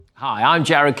Hi, I'm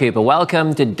Jarrod Cooper.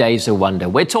 Welcome to Days of Wonder.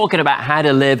 We're talking about how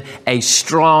to live a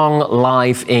strong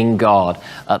life in God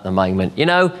at the moment. You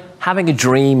know, having a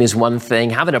dream is one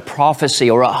thing, having a prophecy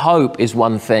or a hope is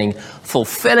one thing,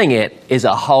 fulfilling it is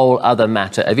a whole other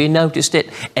matter. Have you noticed it?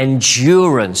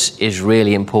 Endurance is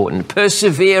really important.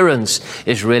 Perseverance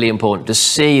is really important to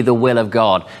see the will of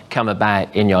God come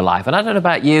about in your life. And I don't know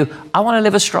about you, I want to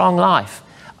live a strong life.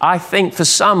 I think for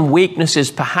some, weakness is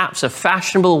perhaps a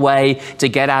fashionable way to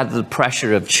get out of the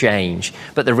pressure of change.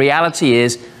 But the reality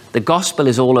is, the gospel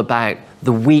is all about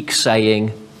the weak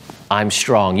saying, I'm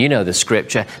strong. You know the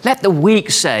scripture. Let the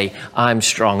weak say, I'm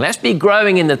strong. Let's be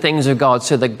growing in the things of God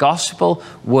so the gospel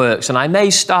works. And I may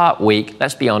start weak.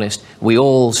 Let's be honest. We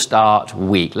all start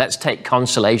weak. Let's take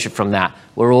consolation from that.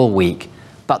 We're all weak.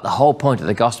 But the whole point of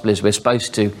the gospel is we're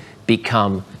supposed to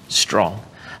become strong.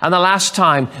 And the last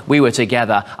time we were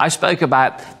together, I spoke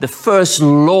about the first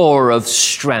law of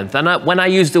strength. And when I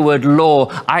use the word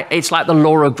law, it's like the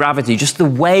law of gravity, just the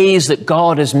ways that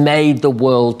God has made the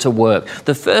world to work.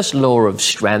 The first law of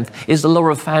strength is the law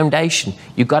of foundation.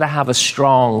 You've got to have a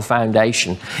strong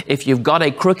foundation. If you've got a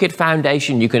crooked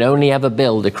foundation, you can only ever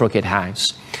build a crooked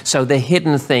house. So the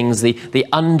hidden things, the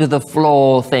under the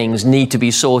floor things need to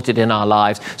be sorted in our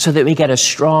lives so that we get a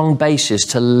strong basis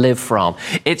to live from.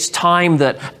 It's time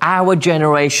that our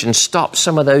generation stops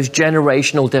some of those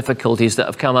generational difficulties that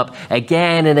have come up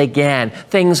again and again.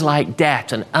 Things like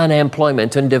debt and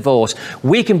unemployment and divorce.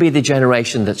 We can be the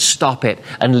generation that stop it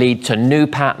and lead to new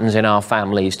patterns in our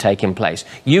families taking place.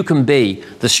 You can be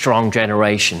the strong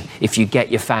generation if you get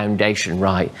your foundation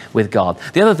right with God.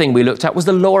 The other thing we looked at was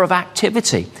the law of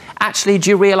activity. Actually, do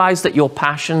you realize that your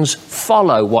passions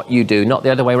follow what you do, not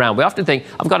the other way around? We often think,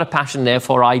 I've got a passion,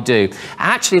 therefore I do.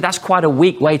 Actually, that's quite a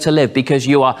weak way to live because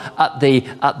you are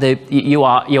you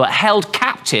are held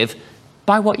captive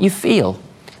by what you feel.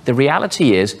 The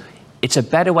reality is, it's a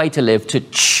better way to live to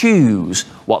choose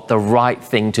what the right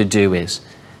thing to do is.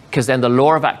 Because then the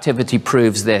law of activity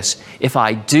proves this. If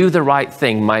I do the right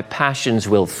thing, my passions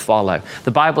will follow.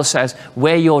 The Bible says,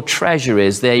 where your treasure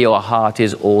is, there your heart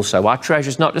is also. Our treasure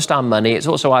is not just our money, it's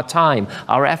also our time,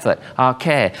 our effort, our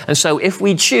care. And so if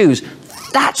we choose,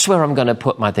 that's where I'm going to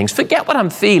put my things. Forget what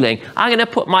I'm feeling. I'm going to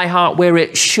put my heart where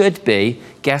it should be.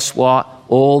 Guess what?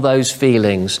 All those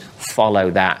feelings follow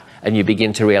that. And you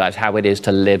begin to realize how it is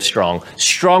to live strong.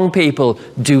 Strong people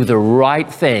do the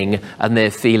right thing and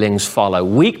their feelings follow.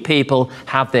 Weak people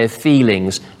have their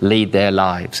feelings lead their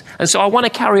lives. And so I want to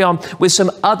carry on with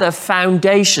some other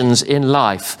foundations in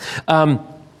life.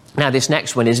 Now, this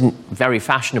next one isn't very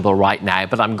fashionable right now,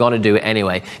 but I'm going to do it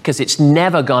anyway, because it's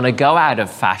never going to go out of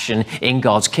fashion in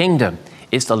God's kingdom.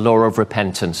 It's the law of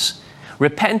repentance.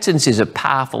 Repentance is a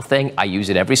powerful thing. I use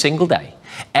it every single day.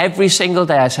 Every single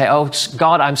day I say, oh,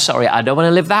 God, I'm sorry. I don't want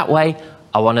to live that way.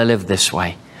 I want to live this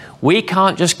way. We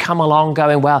can't just come along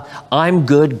going, well, I'm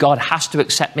good. God has to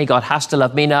accept me. God has to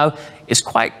love me. No, it's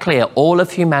quite clear. All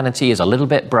of humanity is a little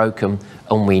bit broken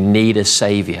and we need a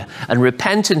savior. And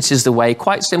repentance is the way,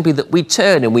 quite simply, that we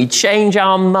turn and we change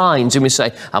our minds and we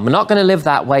say, I'm not going to live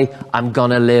that way. I'm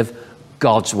going to live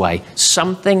God's way.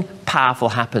 Something powerful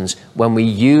happens when we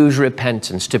use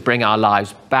repentance to bring our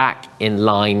lives back in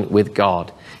line with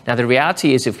God. Now, the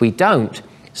reality is if we don't,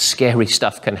 scary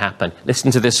stuff can happen.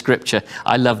 Listen to this scripture.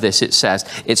 I love this. It says,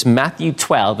 it's Matthew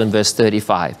 12 and verse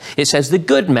 35. It says, the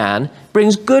good man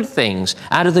brings good things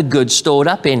out of the good stored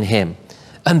up in him.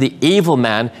 And the evil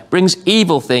man brings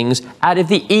evil things out of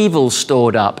the evil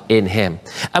stored up in him.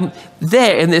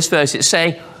 There in this verse, it's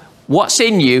saying, what's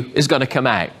in you is going to come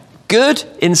out. Good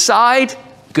inside,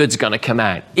 good's going to come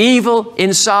out. Evil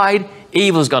inside,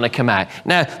 evil's going to come out.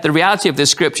 Now, the reality of this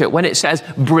scripture, when it says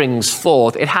brings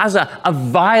forth, it has a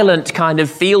violent kind of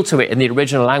feel to it in the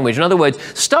original language. In other words,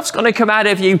 stuff's going to come out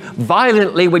of you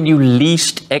violently when you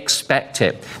least expect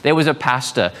it. There was a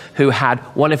pastor who had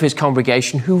one of his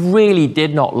congregation who really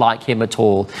did not like him at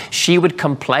all. She would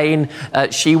complain,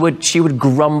 she would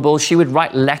grumble, she would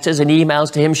write letters and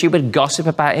emails to him, she would gossip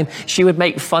about him, she would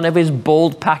make fun of his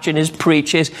bald patch in his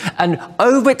preaches, and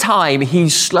over time he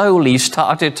slowly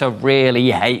started to really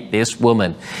hate this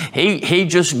woman. He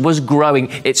just was growing.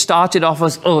 It started off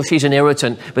as, oh, she's an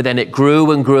irritant, but then it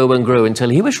grew and grew and grew until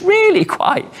he was really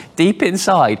quite deep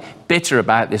inside bitter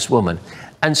about this woman.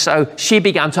 And so she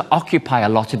began to occupy a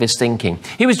lot of his thinking.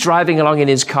 He was driving along in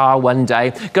his car one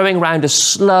day, going round a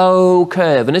slow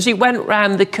curve. And as he went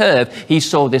round the curve, he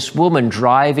saw this woman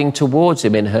driving towards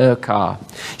him in her car.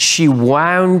 She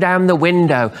wound down the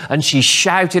window and she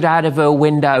shouted out of her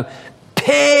window,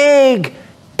 "Pig!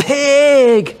 Pig!"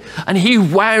 pig. And he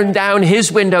wound down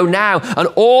his window now, and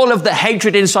all of the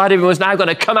hatred inside of him was now going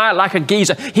to come out like a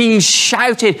geezer. He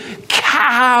shouted,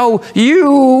 "Cow,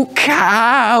 you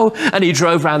cow!" And he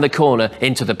drove round the corner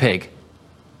into the pig.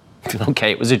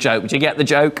 Okay, it was a joke. Did you get the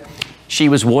joke? She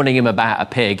was warning him about a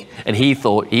pig, and he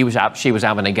thought she was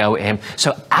having a go at him.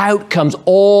 So out comes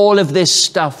all of this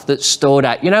stuff that's stored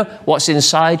out. You know, what's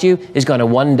inside you is going to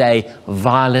one day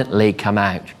violently come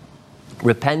out.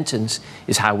 Repentance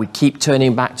is how we keep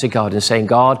turning back to God and saying,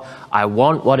 God, I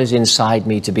want what is inside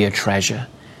me to be a treasure,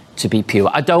 to be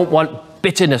pure. I don't want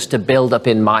bitterness to build up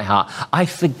in my heart. I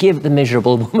forgive the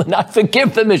miserable woman. I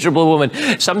forgive the miserable woman.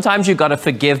 Sometimes you've got to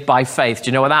forgive by faith. Do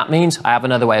you know what that means? I have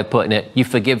another way of putting it. You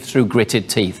forgive through gritted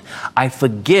teeth. I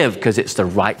forgive because it's the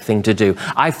right thing to do.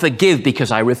 I forgive because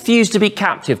I refuse to be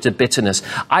captive to bitterness.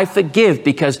 I forgive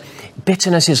because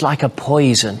bitterness is like a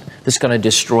poison that's going to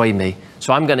destroy me.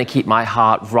 So I'm going to keep my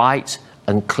heart right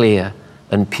and clear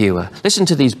and pure. Listen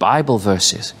to these Bible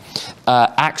verses.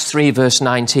 Acts 3 verse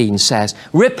 19 says,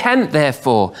 "Repent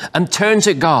therefore and turn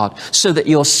to God so that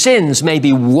your sins may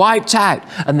be wiped out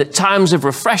and that times of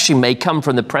refreshing may come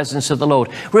from the presence of the Lord."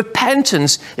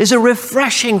 Repentance is a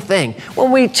refreshing thing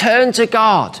when we turn to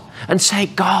God and say,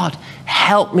 God,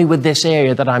 help me with this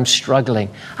area that I'm struggling.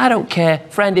 I don't care.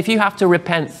 Friend, if you have to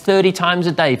repent 30 times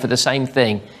a day for the same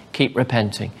thing, keep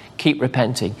repenting. Keep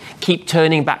repenting. Keep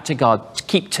turning back to God.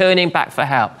 Keep turning back for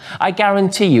help. I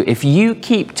guarantee you, if you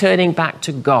keep turning back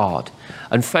to God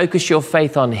and focus your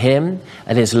faith on Him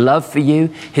and His love for you,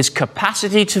 His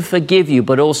capacity to forgive you,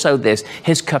 but also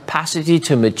His capacity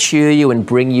to mature you and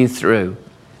bring you through.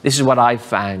 This is what I've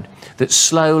found, that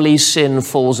slowly sin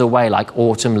falls away like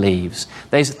autumn leaves.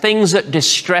 There's things that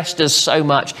distressed us so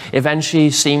much eventually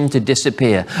seem to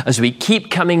disappear as we keep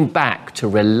coming back to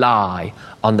rely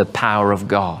on the power of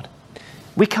God.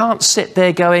 We can't sit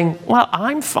there going, well,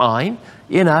 I'm fine.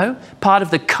 You know, part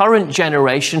of the current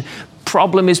generation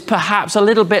problem is perhaps a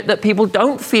little bit that people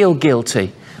don't feel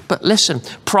guilty. But listen,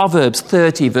 Proverbs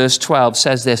 30 verse 12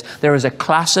 says this, "There is a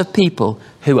class of people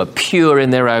who are pure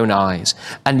in their own eyes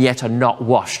and yet are not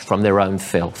washed from their own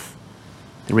filth."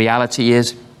 The reality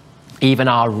is, even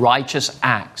our righteous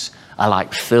acts are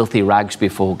like filthy rags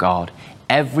before God.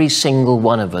 Every single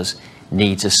one of us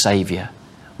needs a Savior.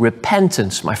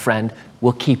 Repentance, my friend,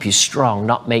 will keep you strong,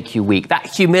 not make you weak. That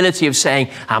humility of saying,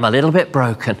 I'm a little bit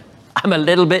broken, I'm a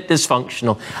little bit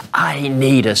dysfunctional, I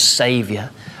need a Savior.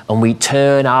 And we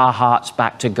turn our hearts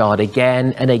back to God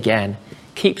again and again,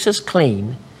 keeps us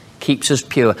clean, keeps us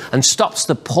pure, and stops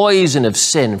the poison of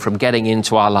sin from getting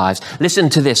into our lives. Listen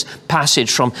to this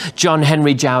passage from John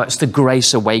Henry Jowett's The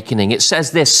Grace Awakening. It says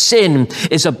this, "Sin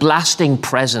is a blasting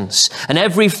presence, and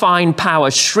every fine power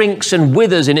shrinks and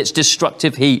withers in its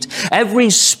destructive heat.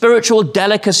 Every spiritual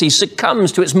delicacy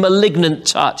succumbs to its malignant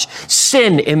touch.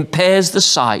 Sin impairs the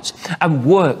sight and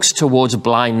works towards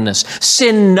blindness.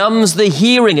 Sin numbs the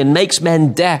hearing and makes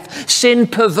men deaf. Sin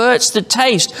perverts the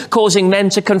taste, causing men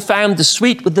to confound the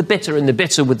sweet with the bitter and the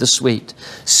bitter with the sweet.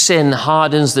 Sin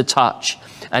hardens the touch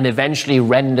and eventually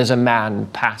renders a man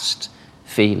past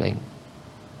feeling."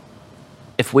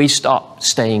 If we stop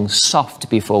staying soft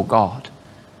before God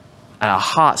and our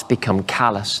hearts become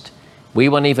calloused, we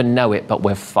won't even know it, but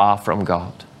we're far from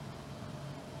God.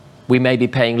 We may be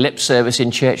paying lip service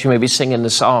in church, we may be singing the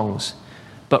songs,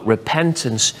 but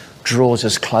repentance draws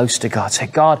us close to God. Say,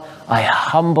 God, I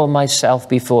humble myself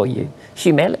before you.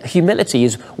 Humility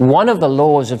is one of the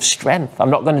laws of strength.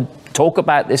 I'm not going to talk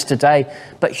about this today,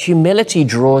 but humility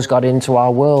draws God into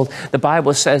our world. The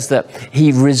Bible says that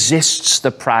He resists the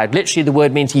proud. Literally, the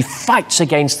word means He fights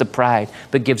against the proud,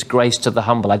 but gives grace to the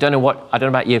humble. I don't know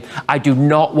about you. I do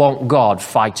not want God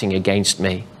fighting against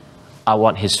me. I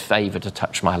want His favor to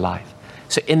touch my life.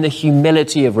 So in the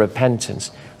humility of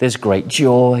repentance, there's great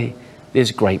joy,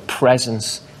 there's great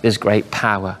presence, there's great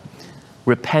power.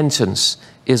 Repentance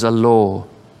is a law.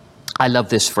 I love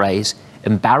this phrase,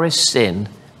 embarrass sin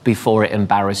before it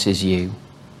embarrasses you.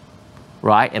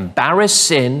 Right? Embarrass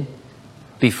sin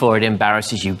before it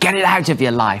embarrasses you. Get it out of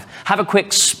your life. Have a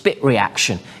quick spit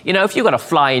reaction. You know, if you've got a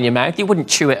fly in your mouth, you wouldn't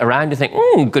chew it around and think,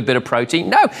 good bit of protein.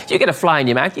 No, if you get a fly in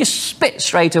your mouth, you spit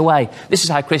straight away. This is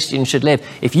how Christians should live.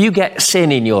 If you get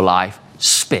sin in your life,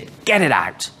 spit. Get it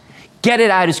out. Get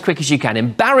it out as quick as you can.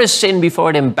 Embarrass sin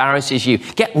before it embarrasses you.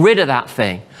 Get rid of that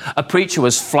thing. A preacher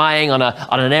was flying on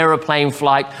an aeroplane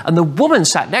flight, and the woman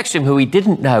sat next to him who he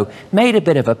didn't know made a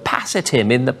bit of a pass at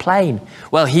him in the plane.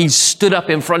 Well, he stood up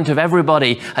in front of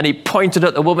everybody and he pointed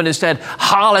at the woman and said,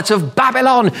 "Harlot of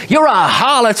Babylon, you're a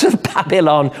harlot of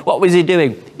Babylon." What was he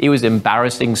doing? He was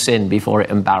embarrassing sin before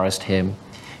it embarrassed him.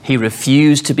 He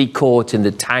refused to be caught in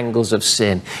the tangles of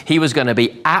sin. He was going to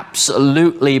be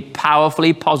absolutely,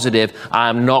 powerfully positive. I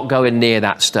am not going near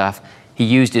that stuff. He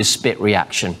used his spit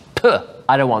reaction. Puh,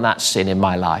 I don't want that sin in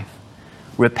my life.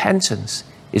 Repentance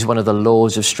is one of the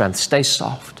laws of strength. Stay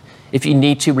soft. If you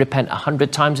need to repent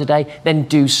 100 times a day, then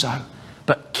do so.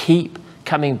 But keep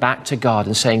coming back to God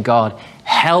and saying, God,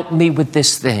 help me with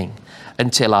this thing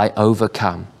until I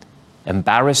overcome.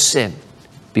 Embarrass sin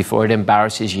before it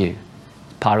embarrasses you.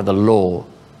 Part of the law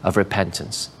of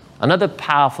repentance. Another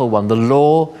powerful one, the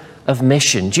law of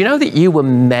mission. Do you know that you were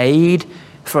made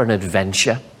for an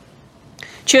adventure?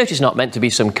 Church is not meant to be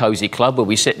some cozy club where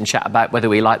we sit and chat about whether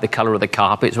we like the color of the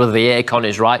carpets, whether the aircon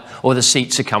is right or the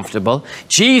seats are comfortable.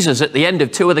 Jesus, at the end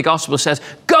of 2 of the Gospels, says,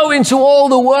 go into all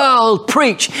the world,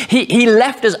 preach. He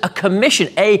left us a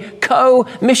commission, a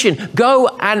co-mission.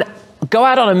 Go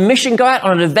out on a mission, go out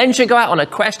on an adventure, go out on a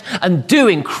quest and do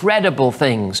incredible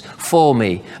things for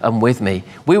me and with me.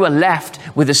 We were left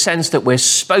with a sense that we're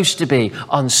supposed to be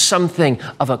on something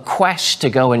of a quest to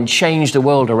go and change the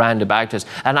world around about us.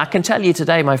 And I can tell you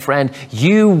today, my friend,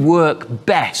 you work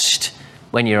best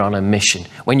when you're on a mission,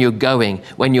 when you're going,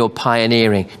 when you're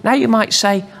pioneering. Now you might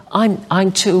say,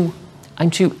 I'm too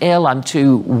ill, I'm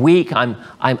too weak, I'm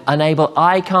unable,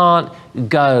 I can't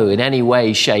go in any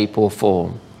way, shape or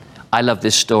form. I love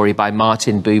this story by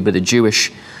Martin Buber, the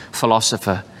Jewish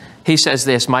philosopher. He says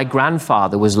this, my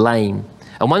grandfather was lame.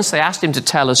 And once they asked him to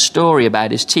tell a story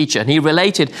about his teacher, and he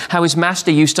related how his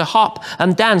master used to hop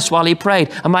and dance while he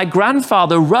prayed. And my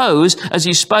grandfather rose as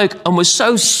he spoke and was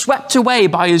so swept away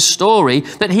by his story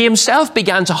that he himself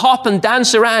began to hop and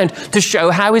dance around to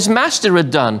show how his master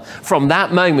had done. From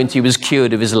that moment, he was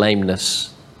cured of his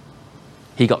lameness.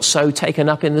 He got so taken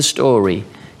up in the story,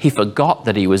 he forgot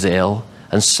that he was ill,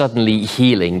 and suddenly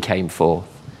healing came forth.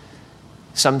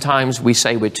 Sometimes we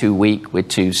say we're too weak, we're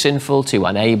too sinful, too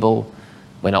unable,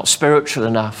 we're not spiritual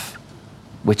enough,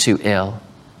 we're too ill.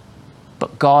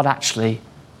 But God actually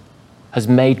has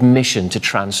made mission to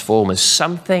transform us.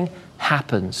 Something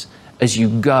happens as you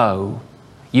go,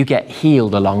 you get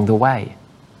healed along the way.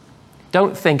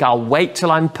 Don't think I'll wait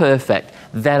till I'm perfect,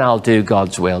 then I'll do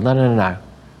God's will. No.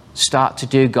 Start to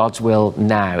do God's will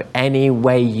now, any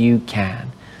way you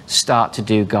can. Start to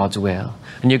do God's will.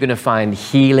 And you're going to find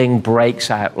healing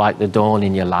breaks out like the dawn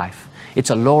in your life. It's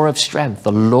a law of strength,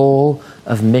 the law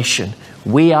of mission.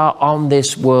 We are on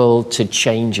this world to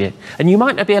change it. And you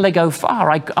might not be able to go far.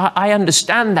 I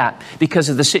understand that because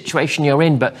of the situation you're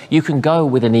in, but you can go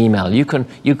with an email. You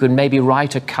can maybe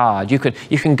write a card. You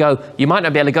can go, you might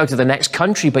not be able to go to the next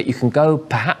country, but you can go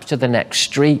perhaps to the next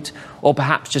street, or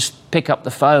perhaps just pick up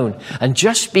the phone and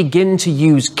just begin to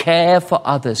use care for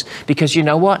others. Because you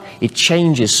know what? It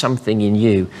changes something in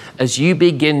you. As you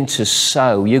begin to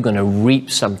sow, you're going to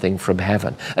reap something from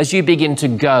heaven. As you begin to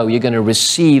go, you're going to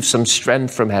receive some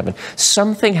strength from heaven.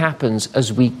 Something happens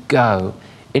as we go.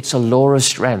 It's a law of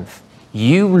strength.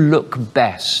 You look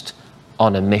best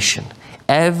on a mission.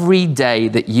 Every day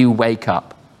that you wake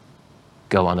up,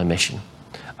 go on a mission.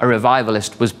 A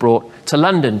revivalist was brought to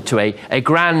London to a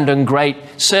grand and great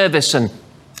service, and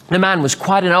the man was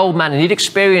quite an old man, and he'd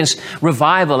experienced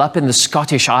revival up in the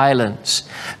Scottish Islands.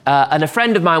 And a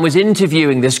friend of mine was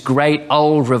interviewing this great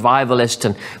old revivalist,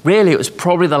 and really it was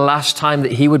probably the last time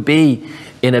that he would be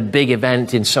in a big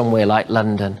event in somewhere like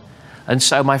London. And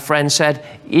so my friend said,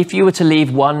 if you were to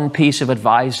leave one piece of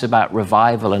advice about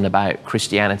revival and about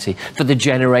Christianity for the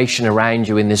generation around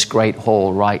you in this great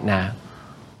hall right now,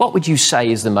 what would you say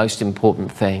is the most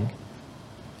important thing?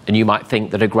 And you might think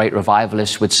that a great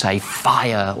revivalist would say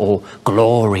fire or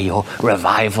glory or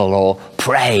revival or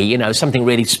pray, something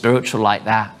really spiritual like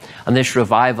that. And this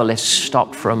revivalist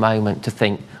stopped for a moment to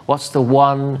think, what's the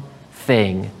one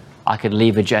thing I could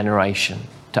leave a generation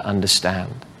to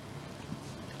understand?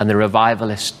 And the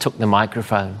revivalist took the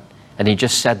microphone and he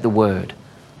just said the word,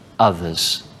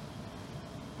 others.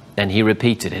 And he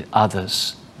repeated it,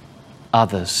 others,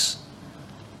 others.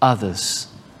 Others,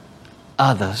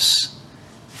 others,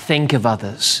 think of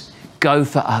others, go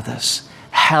for others,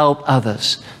 help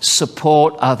others,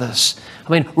 support others.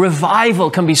 I mean, revival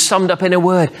can be summed up in a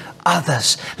word,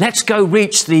 others. Let's go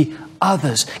reach the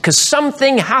others, because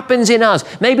something happens in us.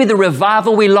 Maybe the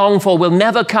revival we long for will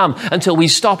never come until we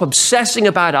stop obsessing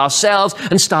about ourselves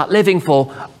and start living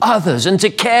for others and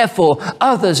to care for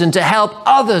others and to help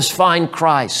others find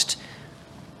Christ.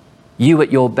 You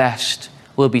at your best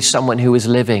will be someone who is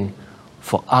living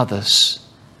for others.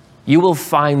 You will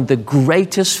find the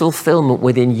greatest fulfillment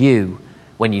within you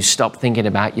when you stop thinking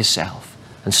about yourself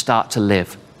and start to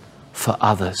live for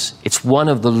others. It's one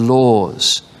of the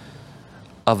laws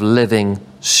of living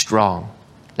strong.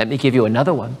 Let me give you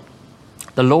another one.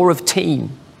 The law of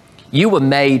team. You were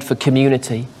made for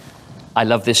community. I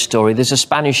love this story. There's a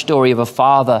Spanish story of a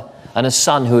father and a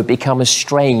son who had become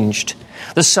estranged.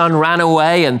 The son ran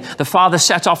away and the father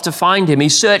set off to find him. He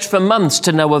searched for months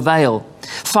to no avail.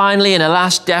 Finally, in a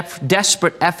last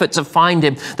desperate effort to find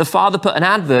him, the father put an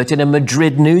advert in a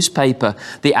Madrid newspaper.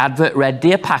 The advert read,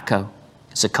 "Dear Paco,"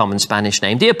 it's a common Spanish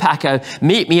name, "Dear Paco,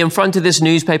 meet me in front of this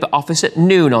newspaper office at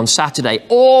noon on Saturday.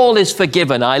 All is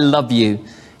forgiven. I love you,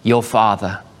 your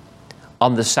father."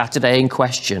 On the Saturday in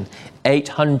question,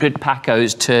 800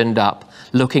 Pacos turned up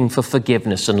looking for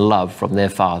forgiveness and love from their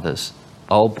fathers.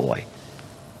 Oh boy.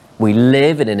 We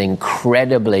live in an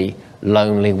incredibly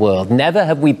lonely world. Never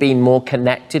have we been more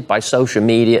connected by social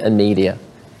media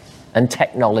and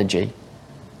technology.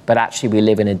 But actually we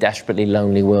live in a desperately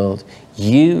lonely world.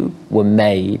 You were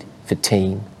made for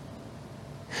team.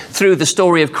 Through the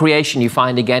story of creation, you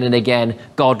find again and again,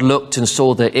 God looked and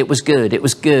saw that it was good, it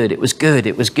was good, it was good,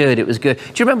 it was good, it was good. Do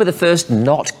you remember the first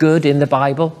not good in the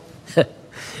Bible?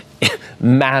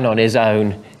 Man on his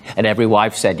own. And every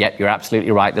wife said, "Yep, you're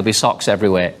absolutely right. There'll be socks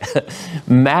everywhere."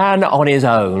 Man on his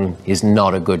own is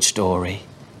not a good story.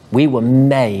 We were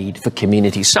made for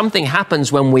community. Something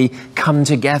happens when we come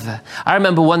together. I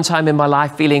remember one time in my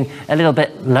life feeling a little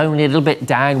bit lonely, a little bit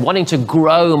down, wanting to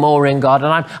grow more in God.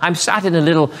 And I'm sat in a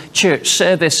little church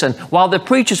service, and while the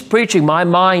preacher's preaching, my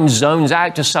mind zones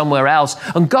out to somewhere else.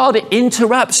 And God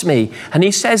interrupts me, and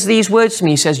he says these words to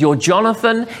me. He says, "Your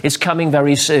Jonathan is coming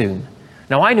very soon."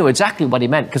 Now, I knew exactly what he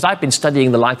meant because I've been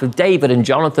studying the life of David and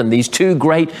Jonathan, these two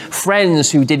great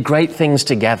friends who did great things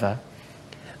together.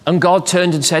 And God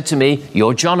turned and said to me,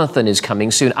 "Your Jonathan is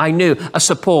coming soon." I knew a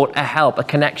support, a help, a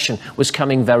connection was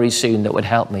coming very soon that would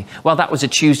help me. Well, that was a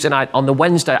Tuesday night. On the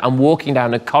Wednesday, I'm walking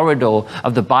down a corridor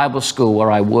of the Bible school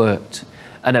where I worked.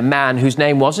 And a man whose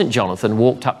name wasn't Jonathan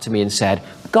walked up to me and said,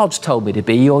 "God's told me to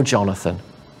be your Jonathan."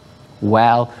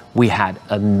 Well, we had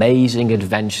amazing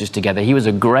adventures together. He was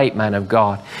a great man of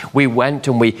God. We went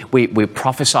and we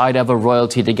prophesied over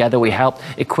royalty together. We helped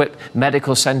equip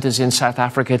medical centers in South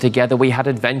Africa together. We had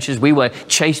adventures. We were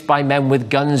chased by men with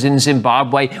guns in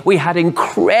Zimbabwe. We had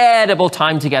incredible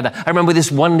time together. I remember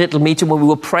this one little meeting where we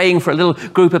were praying for a little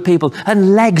group of people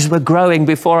and legs were growing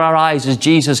before our eyes as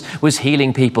Jesus was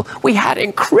healing people. We had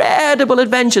incredible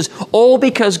adventures, all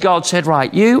because God said,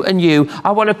 "Right, you and you,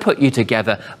 I want to put you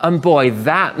together." And boy,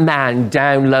 that man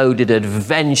downloaded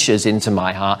adventures into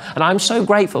my heart. And I'm so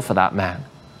grateful for that man.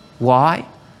 Why?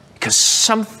 Because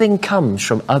something comes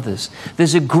from others.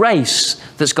 There's a grace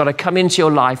that's got to come into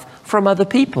your life from other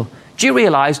people. Do you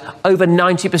realize over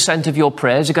 90% of your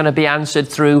prayers are going to be answered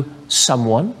through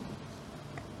someone?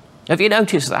 Have you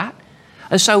noticed that?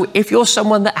 And so if you're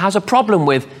someone that has a problem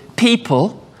with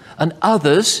people and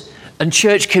others and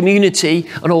church community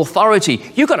and authority,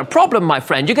 you've got a problem, my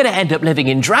friend. You're going to end up living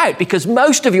in drought because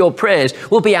most of your prayers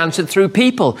will be answered through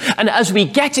people. And as we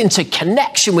get into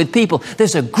connection with people,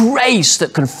 there's a grace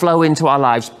that can flow into our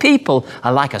lives. People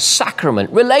are like a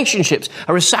sacrament. Relationships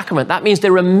are a sacrament. That means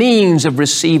they're a means of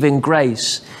receiving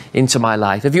grace into my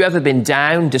life. Have you ever been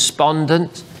down,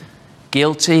 despondent,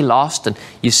 guilty, lost, and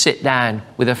you sit down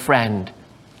with a friend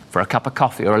for a cup of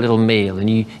coffee or a little meal, and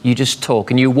you just talk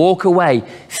and you walk away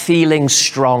feeling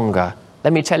stronger?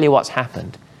 Let me tell you what's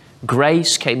happened.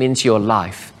 Grace came into your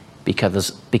life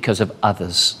because of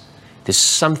others. There's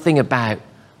something about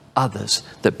others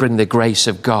that bring the grace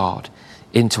of God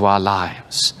into our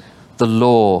lives. The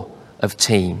law of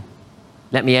team.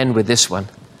 Let me end with this one.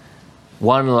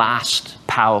 One last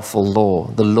powerful law,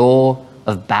 the law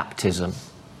of baptism.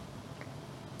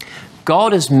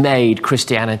 God has made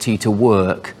Christianity to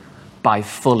work by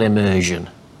full immersion.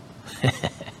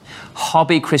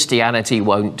 Hobby Christianity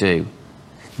won't do.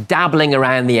 Dabbling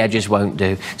around the edges won't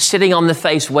do. Sitting on the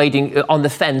fence waiting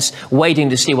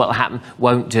to see what will happen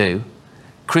won't do.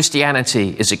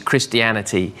 Christianity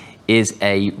is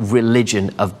a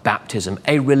religion of baptism,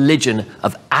 a religion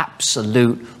of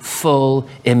absolute full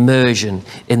immersion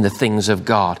in the things of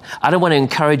God. I don't want to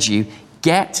encourage you,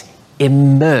 get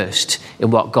immersed in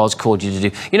what God's called you to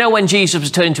do. You know, when Jesus was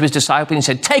turning to his disciples and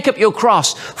said, "Take up your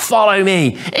cross, follow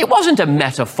me," it wasn't a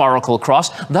metaphorical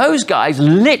cross. Those guys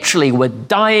literally were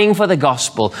dying for the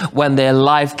gospel when their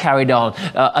life carried on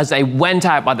as they went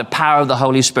out by the power of the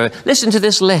Holy Spirit. Listen to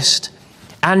this list.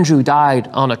 Andrew died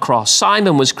on a cross.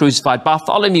 Simon was crucified.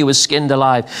 Bartholomew was skinned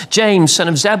alive. James, son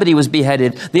of Zebedee, was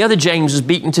beheaded. The other James was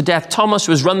beaten to death. Thomas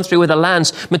was run through with a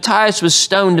lance. Matthias was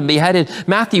stoned and beheaded.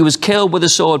 Matthew was killed with a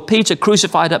sword. Peter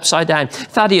crucified upside down.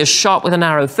 Thaddeus shot with an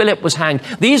arrow. Philip was hanged.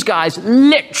 These guys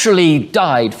literally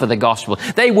died for the gospel.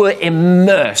 They were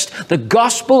immersed. The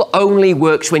gospel only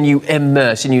works when you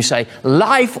immerse and you say,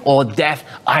 life or death,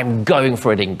 I'm going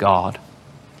for it in God.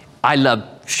 I love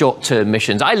short-term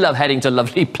missions. I love heading to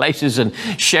lovely places and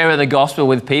sharing the gospel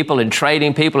with people and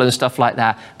training people and stuff like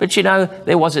that. But you know,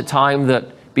 there was a time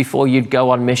that before you'd go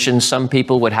on mission, some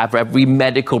people would have every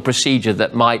medical procedure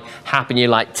that might happen. You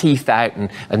like teeth out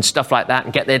and stuff like that,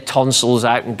 and get their tonsils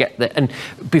out and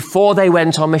before they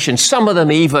went on mission, some of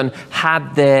them even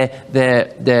had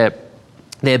their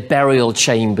burial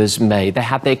chambers made. They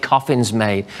had their coffins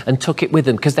made and took it with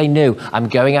them because they knew, I'm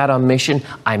going out on mission.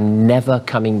 I'm never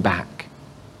coming back.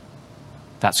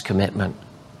 That's commitment.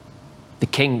 The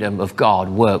kingdom of God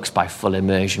works by full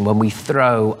immersion when we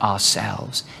throw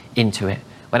ourselves into it.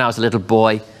 When I was a little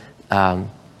boy,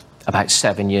 about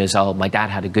 7 years old, my dad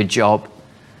had a good job.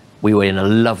 We were in a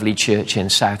lovely church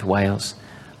in South Wales,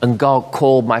 and God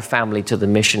called my family to the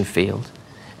mission field.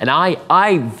 And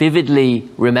I vividly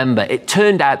remember, it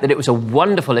turned out that it was a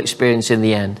wonderful experience in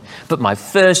the end. But my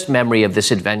first memory of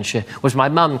this adventure was my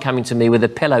mum coming to me with a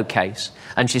pillowcase.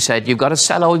 And she said, you've got to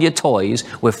sell all your toys.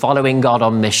 We're following God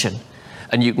on mission.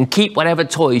 And you can keep whatever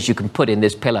toys you can put in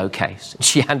this pillowcase. And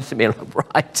she handed it to me, and I'm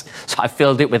like, right. So I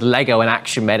filled it with Lego and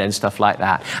Action Men and stuff like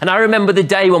that. And I remember the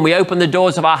day when we opened the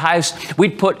doors of our house,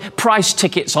 we'd put price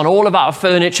tickets on all of our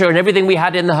furniture and everything we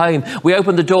had in the home. We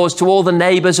opened the doors to all the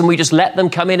neighbors and we just let them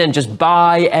come in and just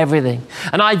buy everything.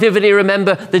 And I vividly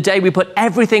remember the day we put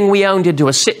everything we owned into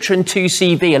a Citroen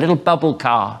 2CV, a little bubble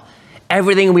car.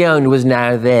 Everything we owned was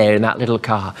now there in that little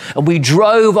car. And we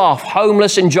drove off,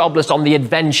 homeless and jobless, on the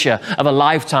adventure of a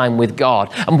lifetime with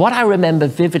God. And what I remember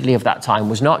vividly of that time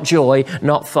was not joy,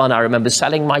 not fun. I remember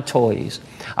selling my toys.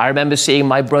 I remember seeing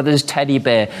my brother's teddy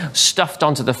bear stuffed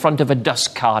onto the front of a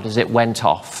dust cart as it went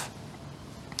off.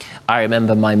 I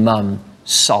remember my mum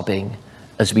sobbing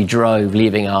as we drove,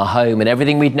 leaving our home and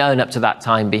everything we'd known up to that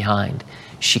time behind.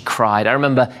 She cried. I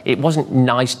remember it wasn't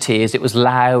nice tears. It was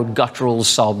loud, guttural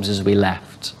sobs as we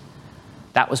left.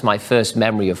 That was my first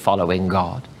memory of following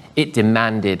God. It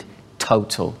demanded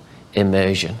total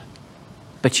immersion.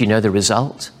 But you know the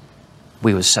result?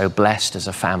 We were so blessed as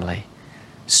a family.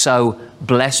 So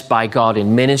blessed by God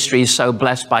in ministry, so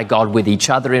blessed by God with each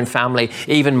other in family.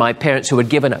 Even my parents who had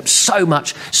given up so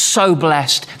much, so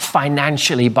blessed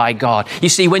financially by God. You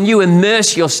see, when you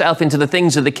immerse yourself into the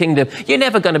things of the kingdom, you're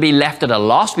never going to be left at a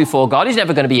loss before God. He's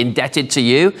never going to be indebted to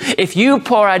you. If you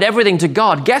pour out everything to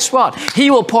God, guess what?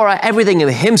 He will pour out everything of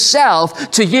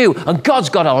himself to you. And God's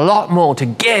got a lot more to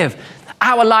give.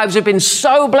 Our lives have been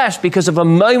so blessed because of a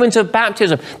moment of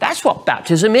baptism. That's what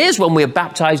baptism is when we're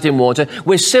baptized in water.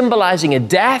 We're symbolizing a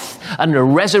death and a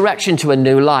resurrection to a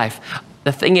new life.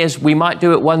 The thing is, we might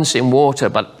do it once in water,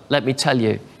 but let me tell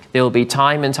you, there will be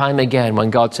time and time again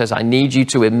when God says, I need you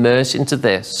to immerse into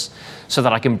this so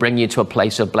that I can bring you to a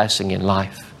place of blessing in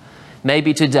life.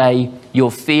 Maybe today you're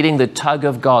feeling the tug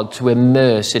of God to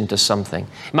immerse into something.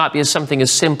 It might be something as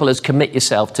simple as commit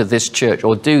yourself to this church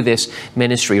or do this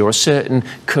ministry or a certain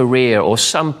career or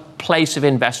some place of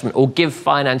investment or give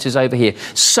finances over here.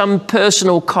 Some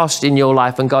personal cost in your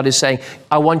life, and God is saying,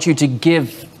 I want you to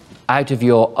give out of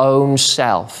your own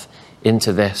self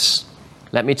into this.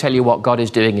 Let me tell you what God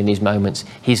is doing in these moments.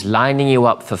 He's lining you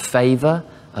up for favor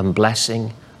and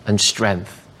blessing and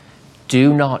strength.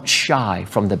 Do not shy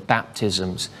from the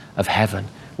baptisms of heaven.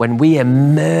 When we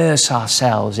immerse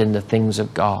ourselves in the things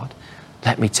of God,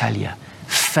 let me tell you,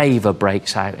 favor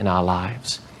breaks out in our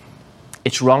lives.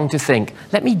 It's wrong to think,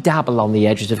 let me dabble on the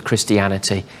edges of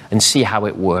Christianity and see how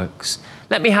it works.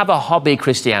 Let me have a hobby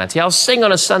Christianity. I'll sing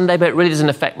on a Sunday, but it really doesn't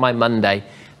affect my Monday.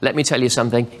 Let me tell you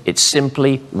something, it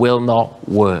simply will not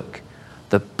work.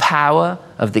 The power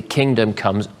of the kingdom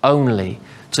comes only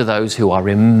to those who are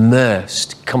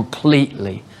immersed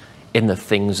completely in the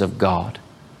things of God.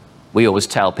 We always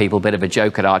tell people, a bit of a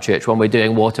joke at our church when we're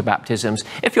doing water baptisms,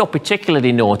 if you're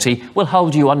particularly naughty, we'll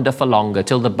hold you under for longer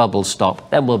till the bubbles stop,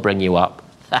 then we'll bring you up.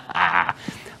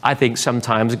 I think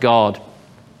sometimes God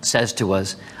says to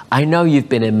us, I know you've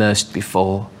been immersed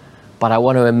before, but I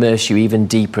want to immerse you even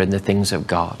deeper in the things of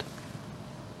God.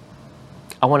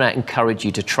 I want to encourage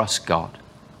you to trust God.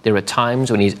 There are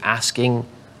times when he's asking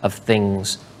of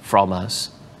things from us.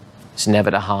 It's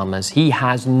never to harm us. He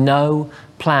has no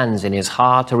plans in his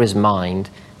heart or his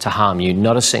mind to harm you,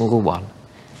 not a single one.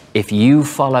 If you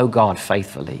follow God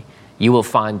faithfully, you will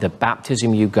find the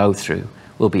baptism you go through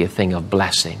will be a thing of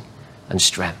blessing and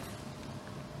strength.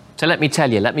 So let me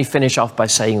tell you, let me finish off by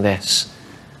saying this.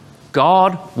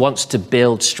 God wants to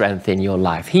build strength in your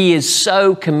life. He is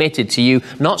so committed to you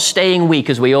not staying weak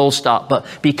as we all start, but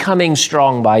becoming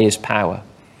strong by his power.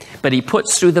 But he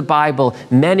puts through the Bible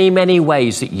many, many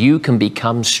ways that you can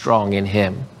become strong in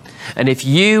him. And if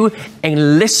you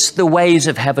enlist the ways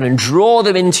of heaven and draw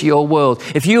them into your world,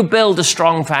 if you build a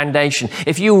strong foundation,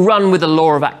 if you run with the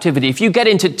law of activity, if you get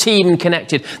into team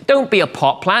connected, don't be a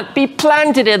pot plant, be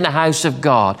planted in the house of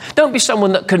God. Don't be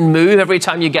someone that can move every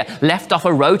time you get left off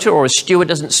a rotor or a steward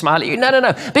doesn't smile at you.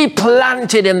 No. Be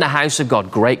planted in the house of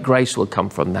God. Great grace will come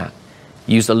from that.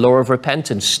 Use the law of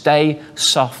repentance. Stay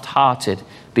soft-hearted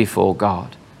before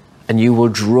God, and you will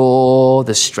draw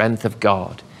the strength of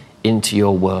God into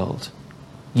your world.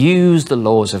 Use the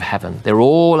laws of heaven. They're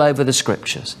all over the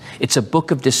scriptures. It's a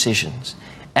book of decisions.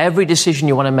 Every decision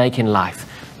you want to make in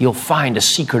life, you'll find a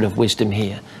secret of wisdom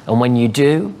here. And when you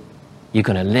do, you're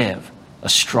going to live a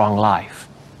strong life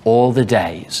all the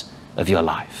days of your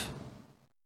life.